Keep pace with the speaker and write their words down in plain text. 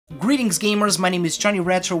Greetings gamers, my name is Johnny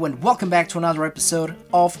Retro and welcome back to another episode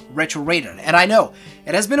of Retro Rated. And I know,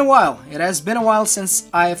 it has been a while since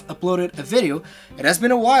I've uploaded a video, it has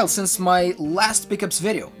been a while since my last pickups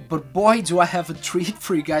video, but boy do I have a treat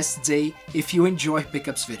for you guys today if you enjoy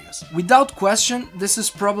pickups videos. Without question, this is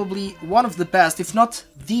probably one of the best, if not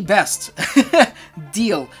the best,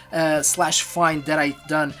 deal slash find that I've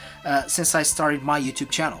done since I started my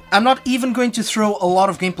YouTube channel. I'm not even going to throw a lot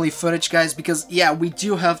of gameplay footage, guys, because yeah, we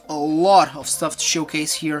do have a lot of stuff to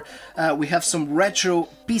showcase here. We have some retro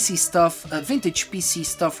PC stuff, vintage PC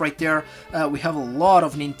stuff right there. We have a lot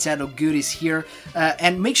of Nintendo goodies here,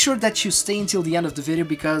 and make sure that you stay until the end of the video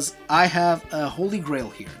because I have a holy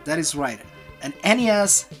grail here. That is right, an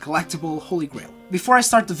NES collectible holy grail. Before I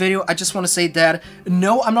start the video, I just want to say that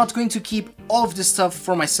no, I'm not going to keep all of this stuff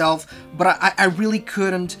for myself, but I really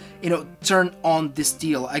couldn't, turn on this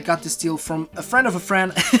deal. I got this deal from a friend of a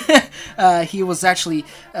friend.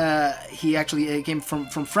 He actually came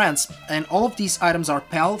from France, and all of these items are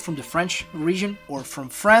PAL from the French region, or from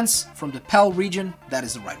France, from the PAL region. That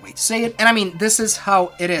is the right way to say it. And I mean, this is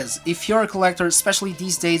how it is. If you're a collector, especially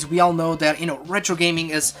these days, we all know that, retro gaming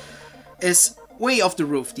is way off the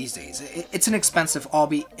roof these days. It's an expensive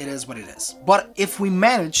hobby, it is what it is. But if we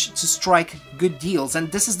manage to strike good deals,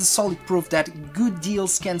 and this is the solid proof that good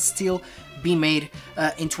deals can still be made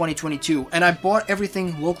in 2022, and I bought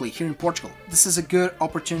everything locally here in Portugal. This is a good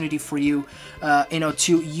opportunity for you,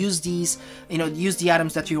 to use these, use the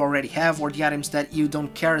items that you already have or the items that you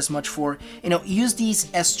don't care as much for. Use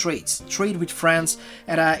these as trades, trade with friends,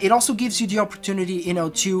 and it also gives you the opportunity,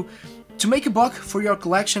 to make a buck for your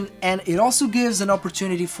collection, and it also gives an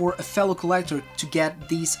opportunity for a fellow collector to get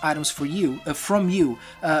these items for you, from you,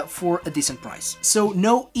 for a decent price. So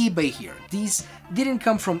no eBay here. These didn't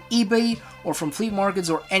come from eBay or from flea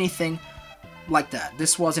markets or anything like that.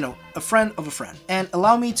 This was, a friend of a friend. And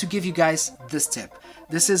allow me to give you guys this tip.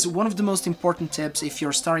 This is one of the most important tips if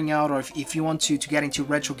you're starting out or if you want to get into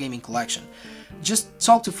retro gaming collection. Just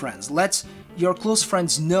talk to friends. Let your close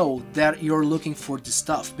friends know that you're looking for this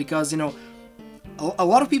stuff, because a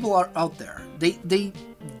lot of people are out there. They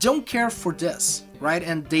don't care for this, right?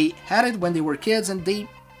 And they had it when they were kids, and they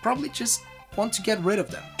probably just want to get rid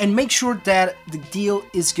of them. And make sure that the deal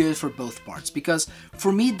is good for both parts, because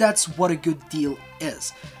for me that's what a good deal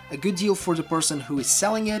is. A good deal for the person who is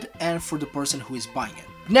selling it and for the person who is buying it.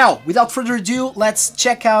 Now, without further ado, let's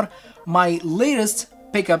check out my latest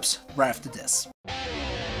pickups right after this.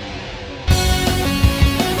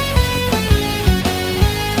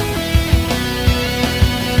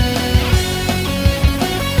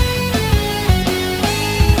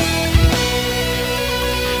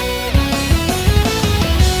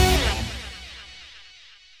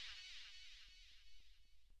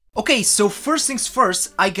 Okay, so first things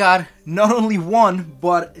first, I got not only one,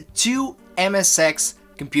 but two MSX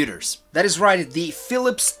computers. That is right, the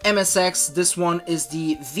Philips MSX. This one is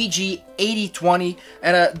the VG8020,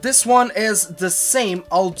 and this one is the same,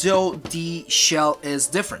 although the shell is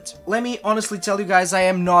different. Let me honestly tell you guys, I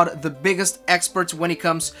am not the biggest expert when it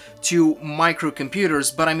comes to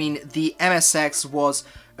microcomputers, but I mean, the MSX was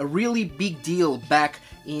a really big deal back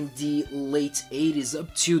in the late 80s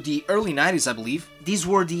up to the early 90s, I believe. These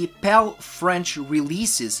were the PAL French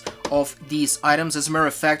releases of these items. As a matter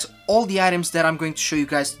of fact, all the items that I'm going to show you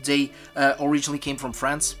guys today originally came from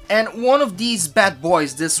France. And one of these bad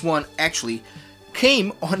boys, this one actually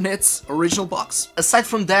came on its original box. Aside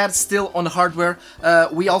from that, still on the hardware,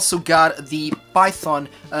 we also got the Python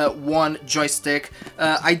 1 joystick.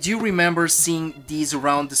 I do remember seeing these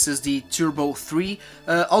around. This is the Turbo 3.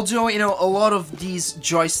 Although, a lot of these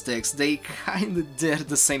joysticks, they kind of did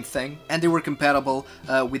the same thing, and they were compatible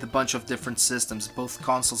with a bunch of different systems, both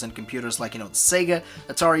consoles and computers, like, Sega,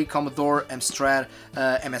 Atari, Commodore, Amstrad,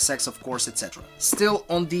 MSX, of course, etc. Still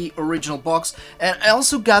on the original box. And I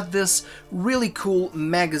also got this really cool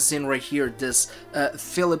magazine right here, this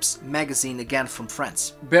Philips magazine, again from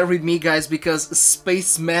France. Bear with me, guys, because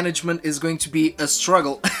space management is going to be a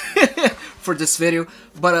struggle for this video,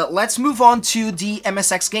 but let's move on to the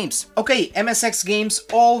MSX games. Okay, MSX games,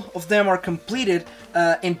 all of them are completed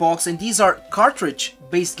in box, and these are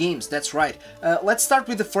cartridge-based games, that's right. Let's start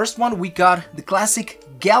with the first one. We got the classic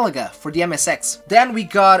Galaga for the MSX. Then we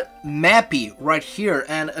got Mappy right here,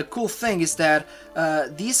 and a cool thing is that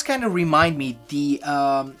these kind of remind me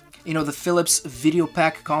you know, the Philips Video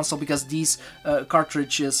Pack console, because these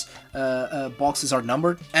cartridges boxes are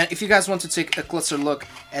numbered. And if you guys want to take a closer look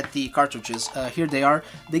at the cartridges, here they are.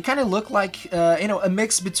 They kind of look like, you know, a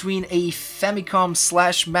mix between a Famicom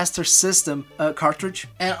 / Master System cartridge.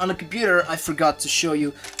 And on the computer, I forgot to show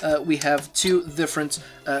you, we have two different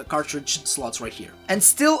cartridge slots right here. And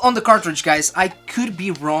still on the cartridge, guys, I could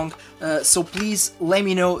be wrong, so please let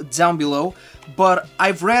me know down below. But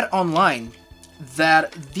I've read online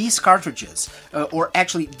that these cartridges, or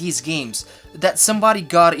actually these games, that somebody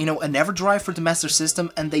got, you know, an EverDrive for the Master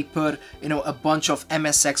System, and they put, you know, a bunch of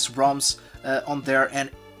MSX ROMs on there, and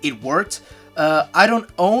it worked. I don't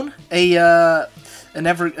own an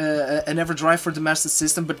EverDrive for the Master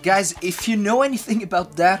System, but guys, if you know anything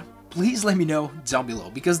about that, please let me know down below,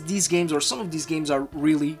 because these games, or some of these games, are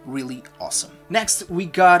really, really awesome. Next, we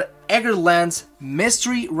got Eggerland's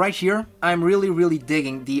Mystery right here. I'm really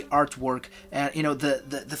digging the artwork and, you know,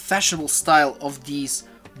 the fashionable style of these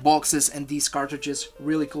boxes and these cartridges.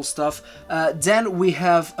 Really cool stuff. Then we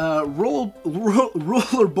have Rollerball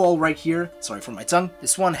right here. Sorry for my tongue.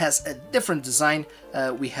 This one has a different design.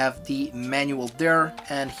 We have the manual there,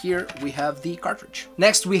 and here we have the cartridge.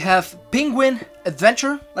 Next we have Penguin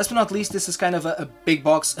Adventure. Last but not least, this is kind of a big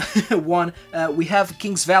box one. We have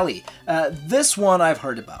King's Valley. This one I've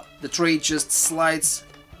heard about. The tray just slides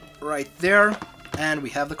right there, and we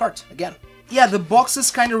have the cart again. Yeah, the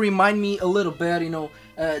boxes kind of remind me a little bit, you know,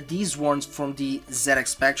 these ones from the ZX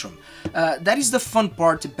Spectrum. That is the fun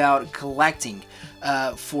part about collecting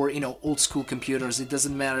for, you know, old school computers. It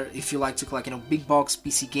doesn't matter if you like to collect, you know, big box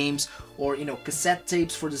PC games, or, you know, cassette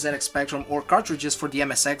tapes for the ZX Spectrum, or cartridges for the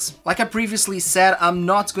MSX. Like I previously said, I'm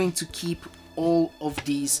not going to keep all of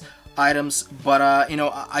these items, but you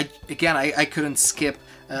know, I couldn't skip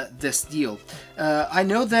this deal. I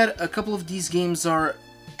know that a couple of these games are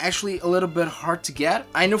actually a little bit hard to get.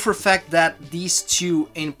 I know for a fact that these two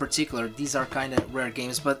in particular, these are kind of rare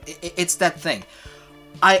games, but it's that thing.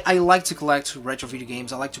 I like to collect retro video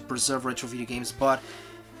games, I like to preserve retro video games, but,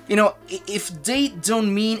 you know, if they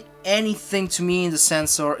don't mean anything to me in the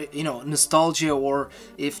sense, or, you know, nostalgia, or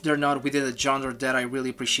if they're not within the genre that I really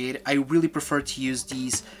appreciate, I really prefer to use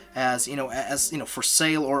these as, you know, for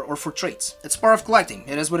sale or for trades. It's part of collecting,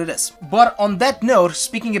 it is what it is. But on that note,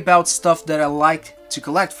 speaking about stuff that I like to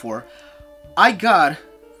collect for, I got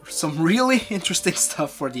some really interesting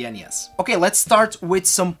stuff for the NES. Okay, let's start with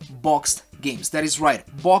some boxed games. That is right,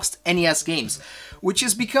 boxed NES games, which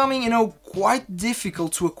is becoming, you know, quite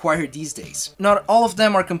difficult to acquire these days. Not all of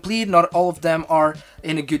them are complete, not all of them are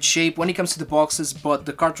in a good shape when it comes to the boxes, but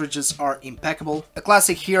the cartridges are impeccable. A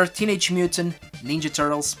classic here, Teenage Mutant Ninja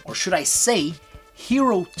Turtles, or should I say,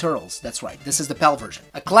 Hero Turtles. That's right, this is the PAL version.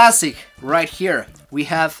 A classic right here, we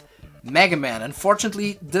have Mega Man.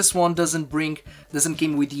 Unfortunately, this one doesn't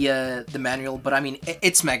came with the manual, but I mean,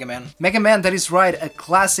 it's Mega Man. Mega Man, that is right, a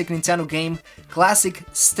classic Nintendo game, classic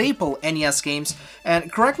staple NES games.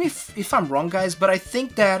 And correct me if I'm wrong, guys, but I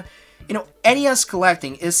think that, you know, NES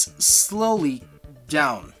collecting is slowly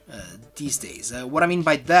down these days. What I mean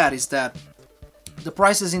by that is that the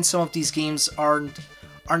prices in some of these games aren't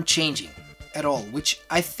changing at all, which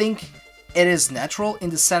I think it is natural in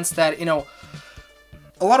the sense that, you know,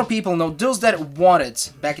 a lot of people know, those that wanted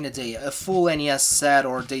back in the day a full NES set,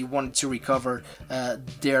 or they wanted to recover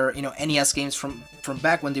their, you know, NES games from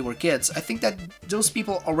back when they were kids. I think that those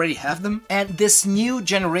people already have them. And this new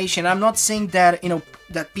generation, I'm not saying that, you know,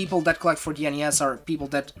 that people that collect for the NES are people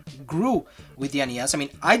that grew with the NES. I mean,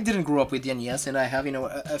 I didn't grow up with the NES, and I have, you know,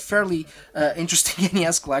 a fairly interesting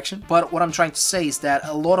NES collection. But what I'm trying to say is that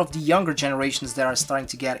a lot of the younger generations that are starting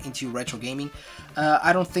to get into retro gaming,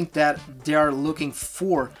 I don't think that they are looking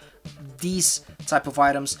for these type of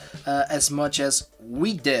items as much as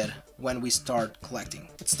we did when we start collecting.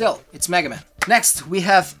 But still, it's Mega Man. Next, we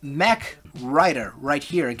have Mac Rider right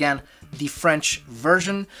here. Again, the French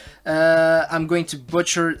version. I'm going to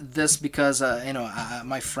butcher this because, you know,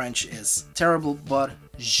 my French is terrible, but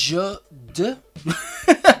je de...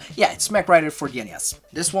 yeah, it's Mac Rider for the NES.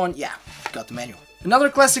 This one, yeah, got the manual. Another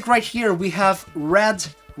classic right here, we have Red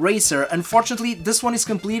Racer. Unfortunately, this one is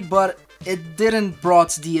complete, but it didn't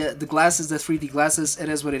brought the glasses, the 3D glasses. It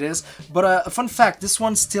is what it is. But a fun fact, this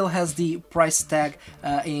one still has the price tag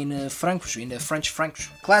in Franc, in the French franc.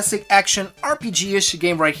 Classic action RPG-ish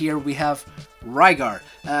game right here. We have Rygar.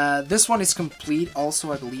 This one is complete.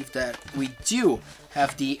 Also, I believe that we do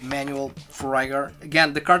have the manual for Rygar.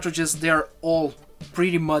 Again, the cartridges, they're all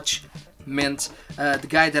pretty much mint. The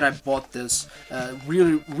guy that I bought this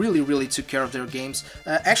really took care of their games.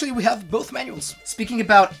 Actually, we have both manuals. Speaking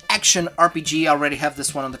about action RPG, I already have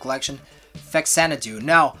this one on the collection, Faxanadu.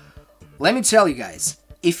 Now, let me tell you guys,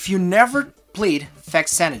 if you never played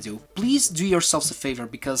Fax Xanadu, please do yourselves a favor,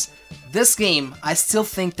 because this game, I still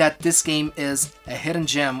think that this game is a hidden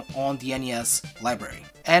gem on the NES library.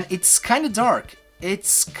 And it's kind of dark.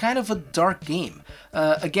 It's kind of a dark game.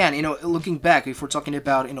 Again, you know, looking back, if we're talking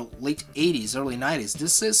about, you know, late 80s, early 90s,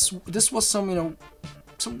 this was some, you know,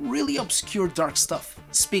 some really obscure dark stuff.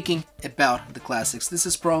 Speaking about the classics, this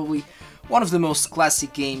is probably one of the most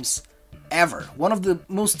classic games ever. One of the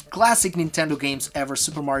most classic Nintendo games ever,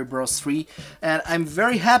 Super Mario Bros. 3. And I'm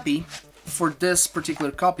very happy for this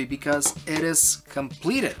particular copy because it is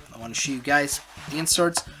completed. I want to show you guys the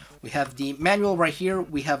inserts. We have the manual right here,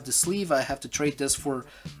 we have the sleeve, I have to trade this for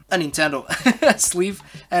a Nintendo sleeve,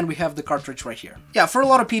 and we have the cartridge right here. Yeah, for a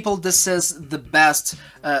lot of people, this is the best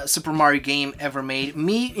Super Mario game ever made.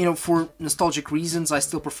 Me, you know, for nostalgic reasons, I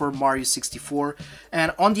still prefer Mario 64.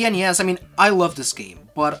 And on the NES, I mean, I love this game,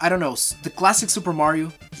 but I don't know, the classic Super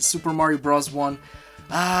Mario, Super Mario Bros. 1,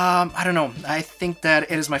 I don't know, I think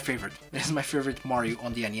that it is my favorite. It is my favorite Mario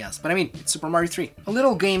on the NES, but I mean, it's Super Mario 3. A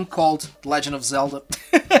little game called Legend of Zelda.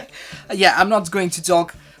 Yeah, I'm not going to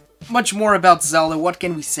talk much more about Zelda. What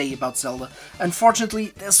can we say about Zelda? Unfortunately,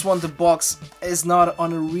 this one, the box, is not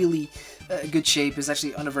on a really good shape. It's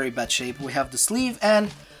actually on a very bad shape. We have the sleeve,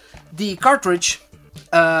 and the cartridge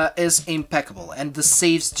is impeccable, and the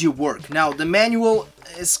saves do work. Now, the manual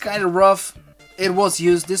is kind of rough. It was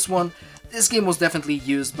used. This game was definitely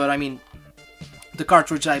used, but I mean, the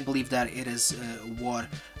cartridge, I believe that it is what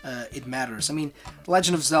it matters. I mean,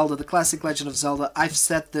 Legend of Zelda, the classic Legend of Zelda, I've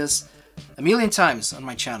said this a million times on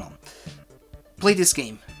my channel. Play this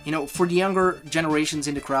game. You know, for the younger generations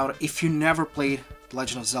in the crowd, if you never played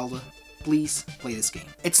Legend of Zelda, please play this game.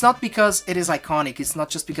 It's not because it is iconic, it's not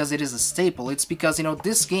just because it is a staple, it's because, you know,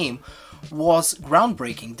 this game was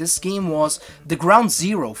groundbreaking. This game was the ground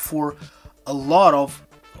zero for a lot of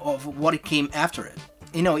what it came after it.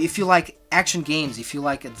 You know, if you like action games, if you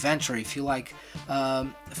like adventure, if you like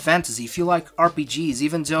fantasy, if you like RPGs,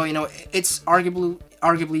 even though, you know, it's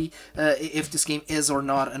arguably if this game is or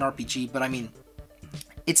not an RPG, but I mean,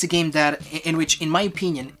 it's a game that, in which, in my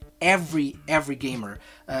opinion, every gamer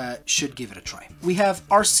should give it a try. We have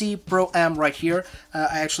RC Pro Am right here.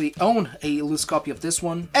 I actually own a loose copy of this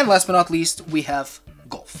one. And last but not least, we have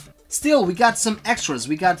Golf. Still, we got some extras.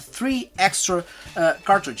 We got 3 extra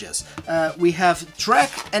cartridges. We have Track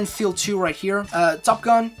and Field 2 right here, Top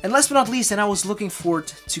Gun, and last but not least, and I was looking forward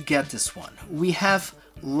to get this one, we have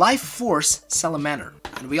Life Force Salamander,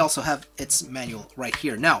 and we also have its manual right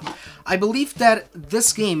here. Now, I believe that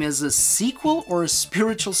this game is a sequel or a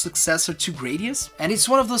spiritual successor to Gradius, and it's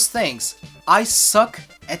one of those things. I suck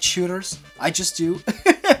at shooters, I just do,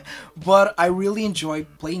 but I really enjoy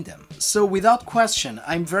playing them. So without question,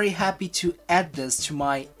 I'm very happy to add this to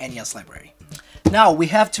my NES library. Now, we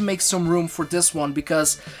have to make some room for this one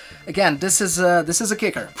because, again, this is a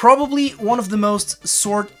kicker. Probably one of the most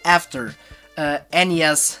sought after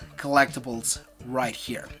NES collectibles right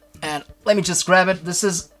here. And let me just grab it. This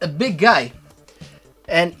is a big guy.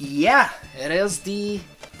 And yeah, it is the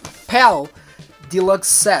PAL Deluxe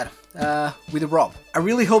set with the R.O.B. I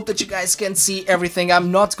really hope that you guys can see everything.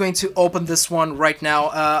 I'm not going to open this one right now.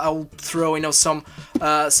 I'll throw, you know, some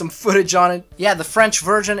footage on it. Yeah, the French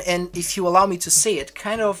version, and if you allow me to say it,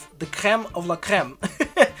 kind of the creme of la creme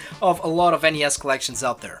of a lot of NES collections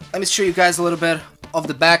out there. Let me show you guys a little bit of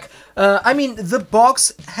the back. I mean, the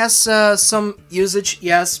box has some usage,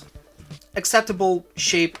 yes, acceptable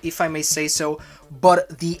shape, if I may say so,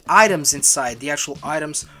 but the items inside, the actual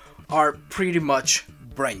items, are pretty much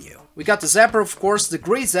brand new. We got the Zapper, of course, the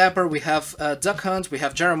Grey Zapper, we have Duck Hunt, we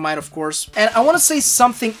have Jeremiah, of course. And I want to say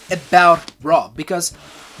something about R.O.B, because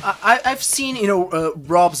I've seen, you know,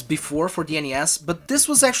 R.O.Bs before for the NES, but this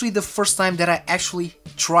was actually the first time that I actually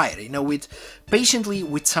tried, you know, patiently,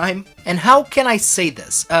 with time. And how can I say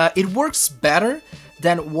this? It works better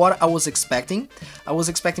than what I was expecting. I was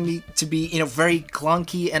expecting it to be, you know, very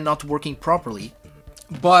clunky and not working properly.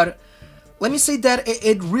 But let me say that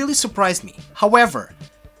it really surprised me. However,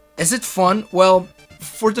 is it fun? Well,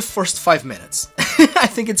 for the first 5 minutes. I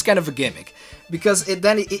think it's kind of a gimmick, because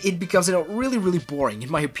then it becomes, you know, really boring,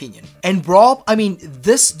 in my opinion. And R.O.B, I mean,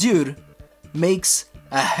 this dude makes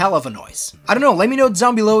a hell of a noise. I don't know, let me know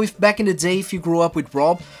down below if back in the day if you grew up with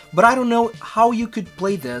R.O.B, but I don't know how you could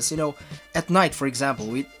play this, you know, at night, for example,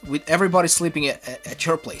 with everybody sleeping at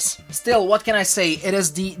your place. Still, what can I say? It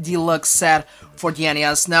is the deluxe set for the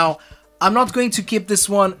NES. Now, I'm not going to keep this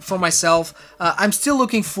one for myself. I'm still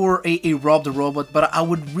looking for a R.O.B the robot, but I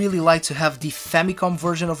would really like to have the Famicom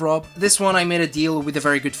version of R.O.B. This one I made a deal with a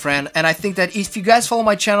very good friend, and I think that if you guys follow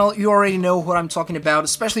my channel, you already know what I'm talking about,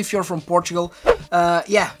 especially if you're from Portugal.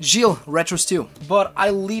 Yeah, Gil, Retros 2. But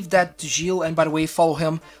I leave that to Gil, and by the way, follow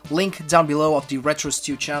him, link down below of the Retros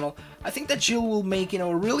 2 channel. I think that Gil will make,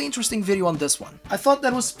 a really interesting video on this one. I thought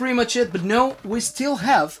that was pretty much it, but no, we still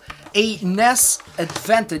have a NES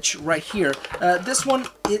Advantage right here. This one,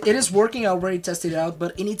 it is working, I already tested it out,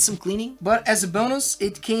 but it needs some cleaning. But as a bonus,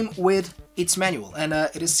 it came with its manual, and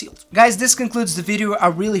it is sealed. Guys, this concludes the video. I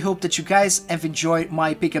really hope that you guys have enjoyed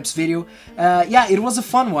my pickups video. Yeah, it was a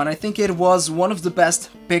fun one. I think it was one of the best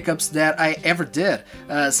pickups that I ever did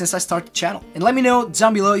since I started the channel. And let me know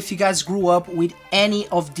down below if you guys grew up with any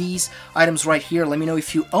of these items right here. Let me know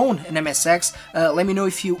if you own an MSX. Let me know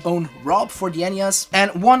if you own R.O.B for the NES.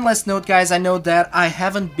 And one last note, guys, I know that I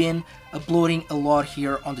haven't been uploading a lot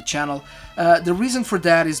here on the channel. The reason for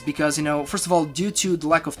that is because, first of all, due to the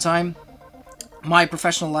lack of time, my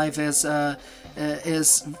professional life is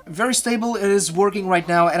very stable. It is working right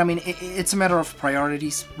now, and I mean, it's a matter of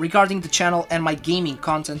priorities. Regarding the channel and my gaming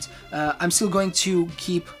content, I'm still going to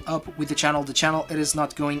keep up with the channel. The channel, it is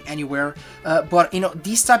not going anywhere. But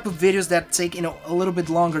these type of videos that take a little bit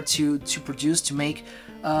longer to produce, to make,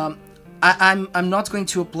 I'm not going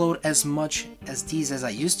to upload as much as these as I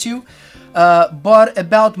used to. But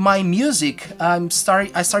about my music, I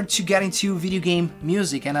started to get into video game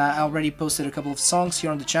music, and I already posted a couple of songs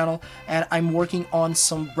here on the channel, and I'm working on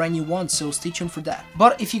some brand new ones, so stay tuned for that.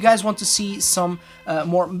 But if you guys want to see some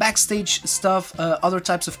more backstage stuff, other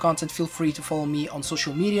types of content, feel free to follow me on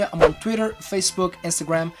social media. I'm on Twitter, Facebook,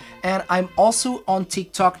 Instagram, and I'm also on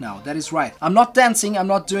TikTok now. That is right. I'm not dancing, I'm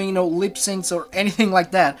not doing lip syncs or anything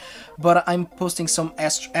like that, but I'm posting some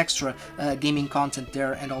extra gaming content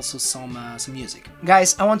there, and also some music.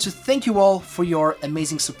 Guys, I want to thank you all for your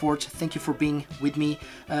amazing support. Thank you for being with me.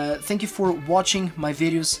 Thank you for watching my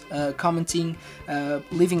videos, commenting,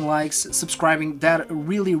 leaving likes, subscribing. That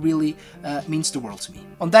really means the world to me.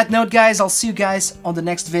 On that note, guys, I'll see you guys on the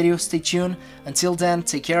next video. Stay tuned. Until then,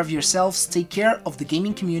 take care of yourselves, take care of the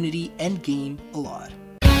gaming community, and game a lot.